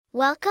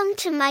Welcome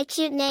to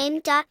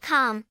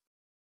mycutename.com.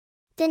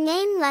 The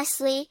name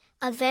Leslie,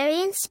 a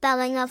variant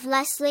spelling of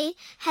Leslie,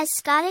 has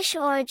Scottish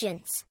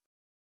origins.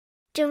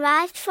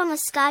 Derived from a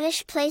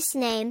Scottish place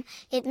name,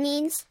 it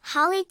means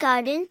Holly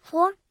Garden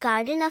or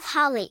Garden of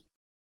Holly.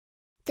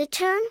 The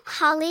term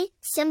holly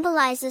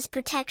symbolizes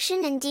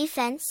protection and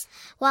defense,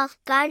 while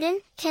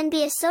garden can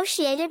be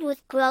associated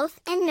with growth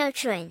and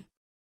nurturing.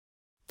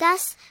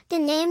 Thus, the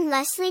name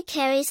Leslie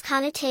carries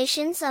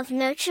connotations of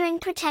nurturing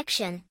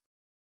protection.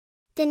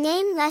 The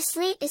name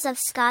Leslie is of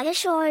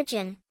Scottish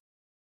origin.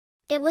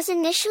 It was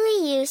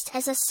initially used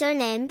as a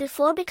surname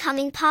before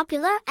becoming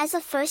popular as a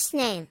first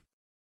name.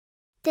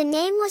 The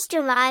name was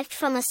derived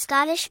from a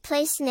Scottish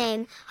place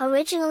name,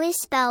 originally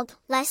spelled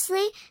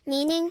Leslie,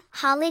 meaning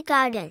Holly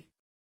Garden.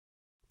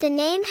 The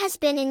name has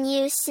been in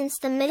use since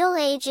the Middle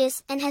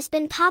Ages and has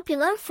been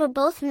popular for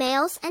both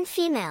males and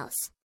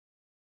females.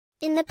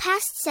 In the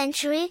past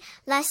century,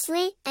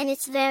 Leslie and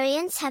its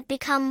variants have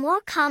become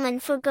more common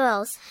for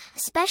girls,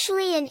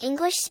 especially in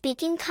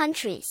English-speaking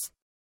countries.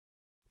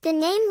 The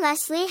name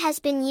Leslie has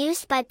been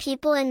used by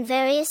people in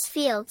various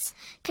fields,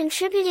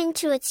 contributing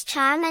to its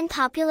charm and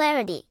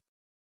popularity.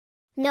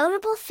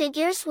 Notable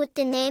figures with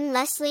the name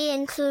Leslie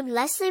include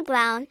Leslie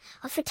Brown,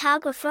 a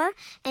photographer,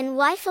 and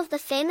wife of the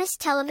famous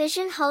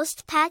television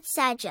host Pat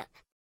Sajak.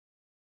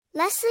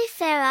 Leslie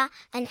Farah,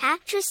 an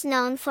actress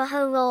known for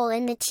her role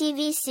in the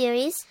TV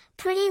series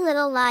Pretty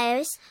Little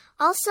Liars,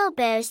 also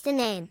bears the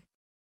name.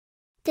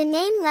 The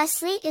name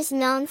Leslie is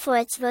known for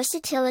its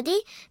versatility,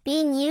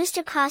 being used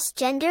across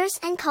genders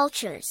and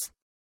cultures.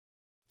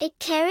 It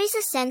carries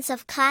a sense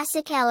of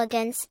classic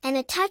elegance and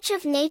a touch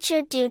of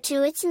nature due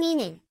to its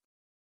meaning.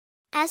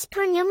 As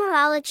per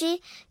numerology,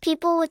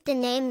 people with the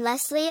name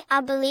Leslie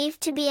are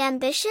believed to be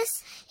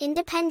ambitious,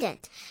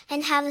 independent,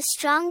 and have a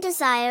strong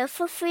desire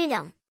for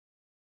freedom.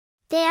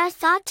 They are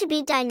thought to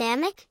be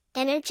dynamic,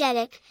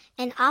 energetic,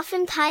 and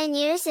often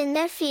pioneers in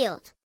their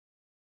field.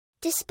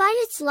 Despite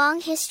its long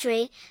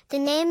history, the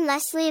name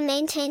Leslie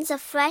maintains a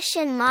fresh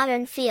and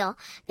modern feel,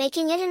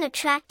 making it an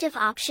attractive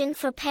option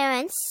for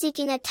parents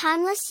seeking a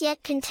timeless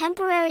yet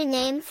contemporary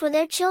name for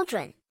their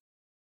children.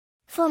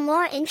 For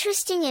more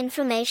interesting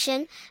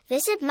information,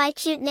 visit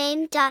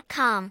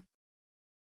mycutename.com.